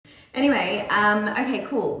Anyway, okay,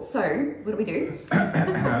 cool. So, what do we do?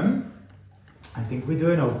 I think we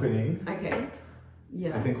do an opening. Okay.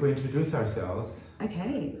 Yeah. I think we introduce ourselves.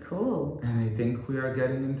 Okay, cool. And I think we are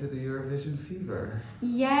getting into the Eurovision fever.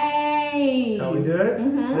 Yay! Shall we do it?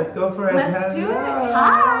 Mm-hmm. Let's go for it. Let's do it. Hello.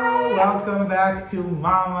 Hi! Welcome back to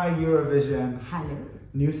Mama Eurovision. Hello.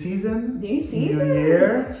 New season. New season. New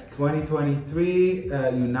year. 2023.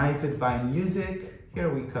 United by music. Here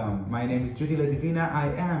we come. My name is Judy, LaDivina.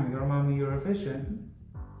 I am your Mama Eurovision.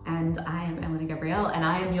 And I am Elena Gabrielle, and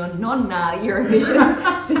I am your Nonna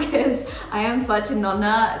Eurovision because I am such a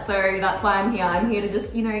Nonna, so that's why I'm here. I'm here to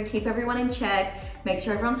just, you know, keep everyone in check, make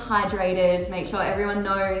sure everyone's hydrated, make sure everyone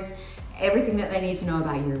knows everything that they need to know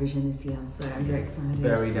about Eurovision this year, so I'm very excited.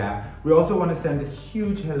 Very that. We also want to send a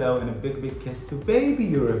huge hello and a big kiss to baby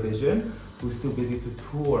Eurovision, who's too busy to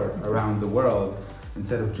tour around the world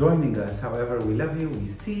instead of joining us. However, we love you, we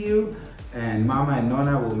see you. And Mama and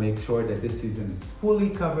Nonna will make sure that this season is fully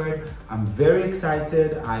covered. I'm very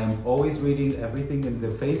excited. I am always reading everything in the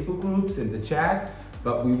Facebook groups, in the chat,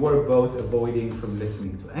 but we were both avoiding from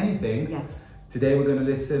listening to anything. Yes. Today we're gonna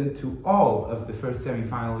listen to all of the first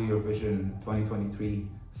semi-final Eurovision 2023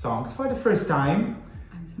 songs for the first time.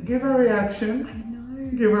 I'm so Give a reaction. I know.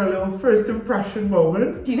 Give her a little first impression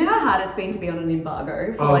moment. Do you know how hard it's been to be on an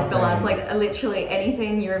embargo for like the last, like literally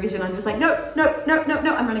anything Eurovision? I'm just like, no,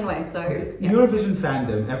 I'm running away. So yeah. Eurovision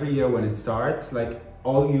fandom, every year when it starts, like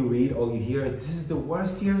all you read, all you hear, this is the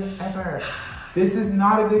worst year ever. This is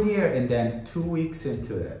not a good year. And then 2 weeks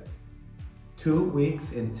into it,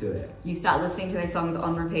 you start listening to those songs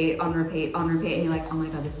on repeat, and you're like, oh my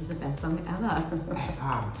God, this is the best song ever.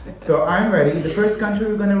 So I'm ready. The first country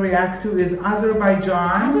we're going to react to is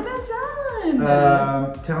Azerbaijan.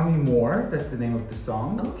 Tell me more. That's the name of the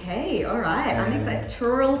song. Okay, all right. I'm excited.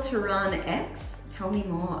 TuralTuranX. Tell me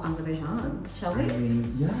more, Azerbaijan. Shall we? I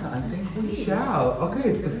mean, yeah, I think we shall. Okay,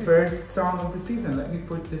 it's the first song of the season. Let me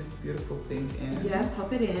put this beautiful thing in. Yeah,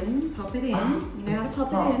 pop it in. Pop it in. You know how to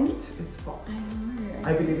pop it in? It's popped. I know.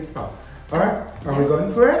 I believe it's popped. All right, are we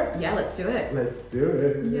going for it? Yeah, let's do it. Let's do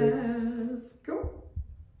it. Yes. Cool.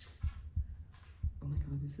 Oh my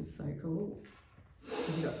God, this is so cool.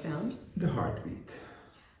 Have you got sound? The heartbeat.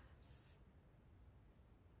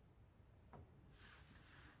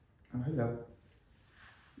 Oh, hello.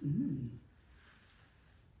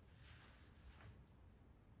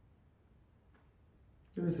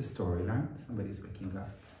 There is a storyline. Somebody's waking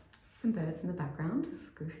up. Some birds in the background. It's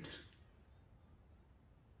good.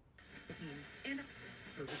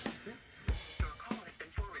 Your call has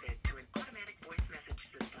been forwarded to an automatic voice message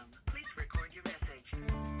system. Please record your message.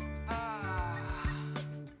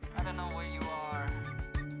 I don't know where you are.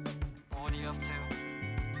 What are you up to?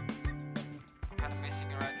 I'm kind of missing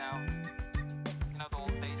you right now. You know, the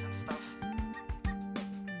old days and stuff.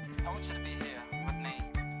 I want you to be here with me.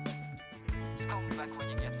 Just call me back when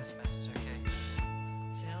you get this message, okay?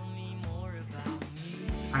 Tell me more about me.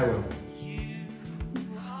 I will.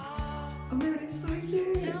 Oh my God, it's so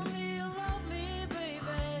cute. Tell me you love me, baby,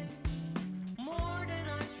 more than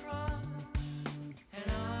I trust.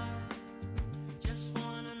 And I just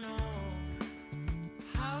wanna know,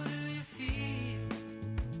 how do you feel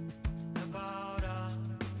about us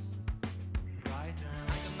right now?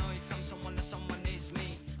 I don't know if I'm someone or someone is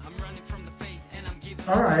me. I'm running from the fate and I'm giving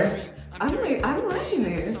All right. I'm liking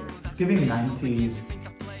this. It's giving 90s.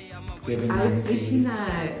 It's giving I was 90s. thinking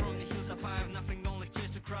that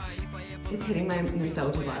it's hitting my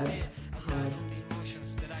nostalgia vibes hard.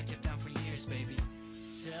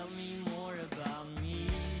 Tell me more about me.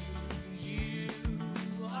 You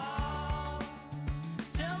are.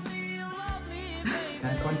 Tell me you love me, baby.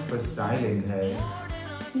 10 points for styling, hey.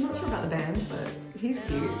 I'm not sure about the band, but he's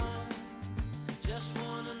cute. Just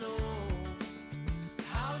wanna know,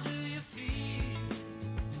 how do you feel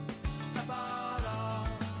about us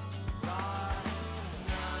right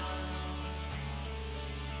now?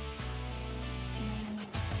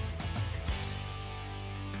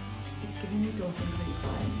 It's giving me Dawson Creek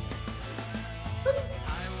vibes.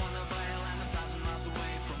 I wanna buy a land 1,000 miles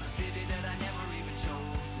away from the city that I never even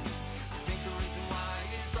chose. I think the reason why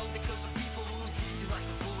is all because of people who treat you like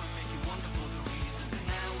a fool and make you wonder for the reason. And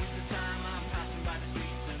now is the time I'm passing by the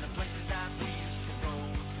streets and the places that we used to go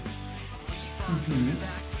to. We found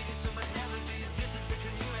back really so I never did. Distance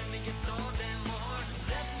between you and me gets all damn more.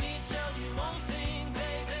 Let me tell you one thing,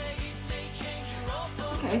 baby, it may change your all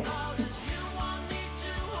thoughts Okay. about us. You want me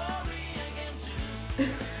to worry again too.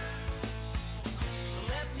 So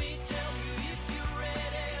let me tell you if you're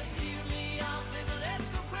ready, hear me out, baby, let's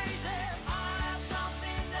go crazy. I have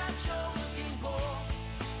something that you're looking for.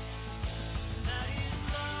 That is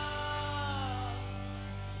love.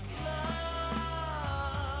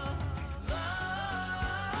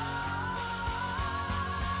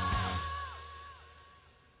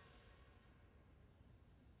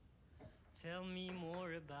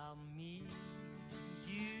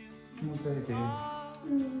 Oh, baby.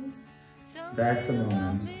 That's a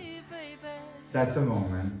moment. That's a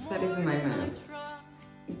moment. That is a moment.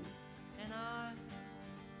 And I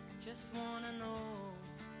just wanna know,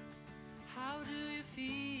 how do you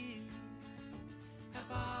feel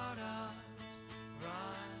about us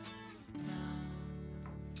right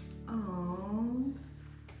now? Oh,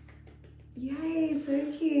 yay! So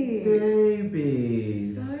cute.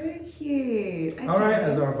 Babies. So cute. Okay. All right,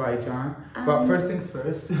 Azerbaijan. But first things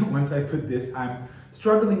first, once I put this, I'm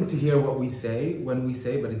struggling to hear what we say when we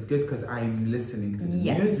say, but it's good because I'm listening to the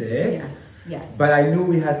music. Yes. Yes. But I knew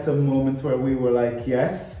we had some moments where we were like,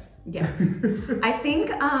 yes. Yes. I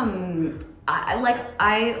think I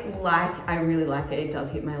really like it. It does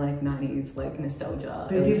hit my like 90s like nostalgia.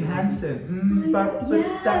 They give Hanson. But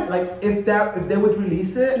yes. that, like if they would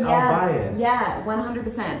release it, I'll buy it. Yeah,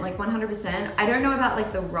 100%. Like 100%. I don't know about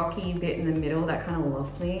like the rocky bit in the middle that kind of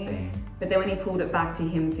lost me. Same. But then when he pulled it back to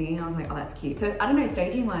him singing, I was like, oh, that's cute. So I don't know,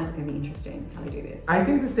 staging wise, it's gonna be interesting how they do this. I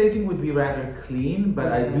think the staging would be rather clean,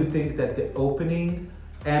 but I do think that the opening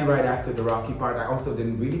and right after the rocky part, I also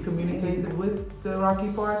didn't really communicate it with the rocky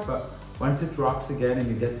part, but once it drops again and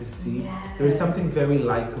you get to see, there's something very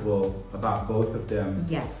likable about both of them.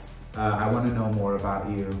 Yes. I want to know more about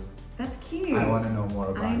you. That's cute. I want to know more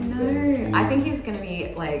about I you. know. Babes. I think he's gonna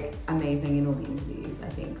be like amazing in all the interviews. I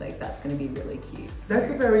think like that's gonna be really cute. So. That's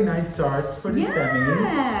a very nice start for the semi.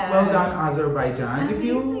 Well done, Azerbaijan. Amazing. If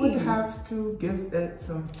you would have to give it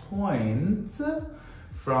some points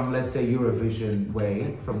from, let's say, Eurovision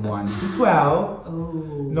way, from 1 to 12,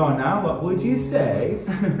 Nonna, what would you say?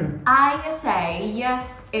 I say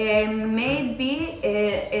maybe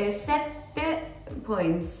 7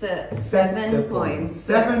 points. 7 points.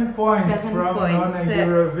 7 points from Nonna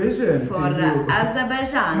Eurovision for to you.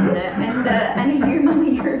 Azerbaijan and you, Mama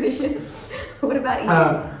Eurovision. What about you?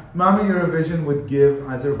 Mama Eurovision would give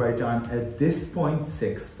Azerbaijan at this point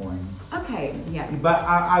 6 points. Okay, yeah. But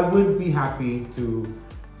I would be happy to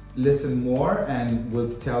listen more and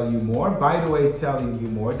would tell you more. By the way, telling you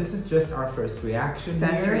more, this is just our first reaction here.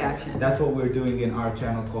 First reaction. That's what we're doing in our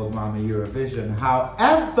channel called Mama Eurovision.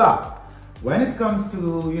 However, when it comes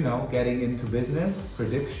to, you know, getting into business,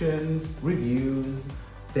 predictions, reviews,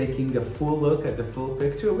 taking a full look at the full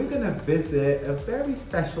picture, we're gonna visit a very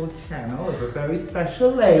special channel of a very special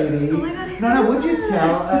lady. Oh my God, Nonna, would you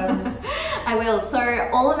tell us? I will. So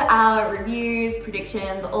all of our reviews,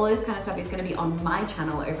 predictions, all this kind of stuff is going to be on my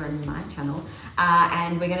channel, over on my channel,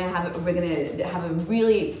 and we're gonna have a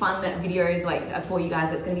really fun videos like for you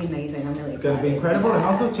guys. It's going to be amazing. I'm really excited. It's going to be incredible, and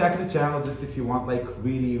also check the channel just if you want like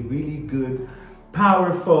really, really good,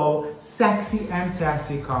 powerful, sexy and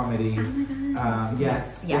sassy comedy.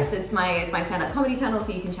 Yes, it's my stand-up comedy channel,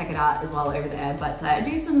 so you can check it out as well over there. But I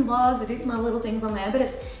do some vlogs, I do some other little things on there, but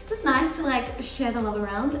it's just nice to like share the love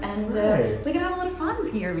around, and we're gonna have a lot of fun for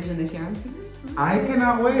Eurovision this year. I'm super excited. I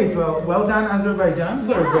cannot wait. Well done, Azerbaijan,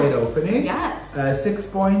 for a great opening. Yes. 6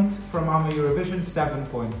 points from Mama Eurovision, 7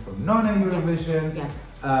 points from Nonna Eurovision. Yeah.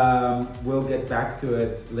 We'll get back to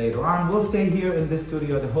it later on. We'll stay here in this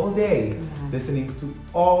studio the whole day, listening to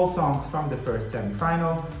all songs from the first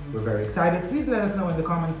semi-final. We're very excited. Please let us know in the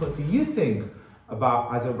comments, what do you think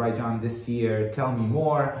about Azerbaijan this year? Tell me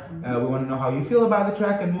more. We want to know how you feel about the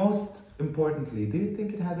track, and most importantly, do you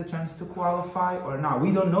think it has a chance to qualify or not?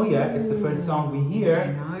 We don't know yet. It's the first song we hear.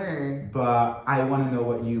 I know. But I want to know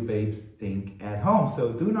what you babes think at home.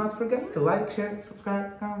 So do not forget to like, share,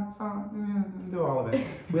 subscribe, comment, follow, do all of it.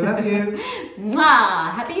 We love you.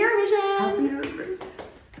 Mwah! Happy Eurovision! Happy Eurovision.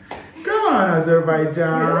 Come on,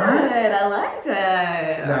 Azerbaijan. Good, I liked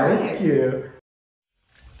it. That was cute.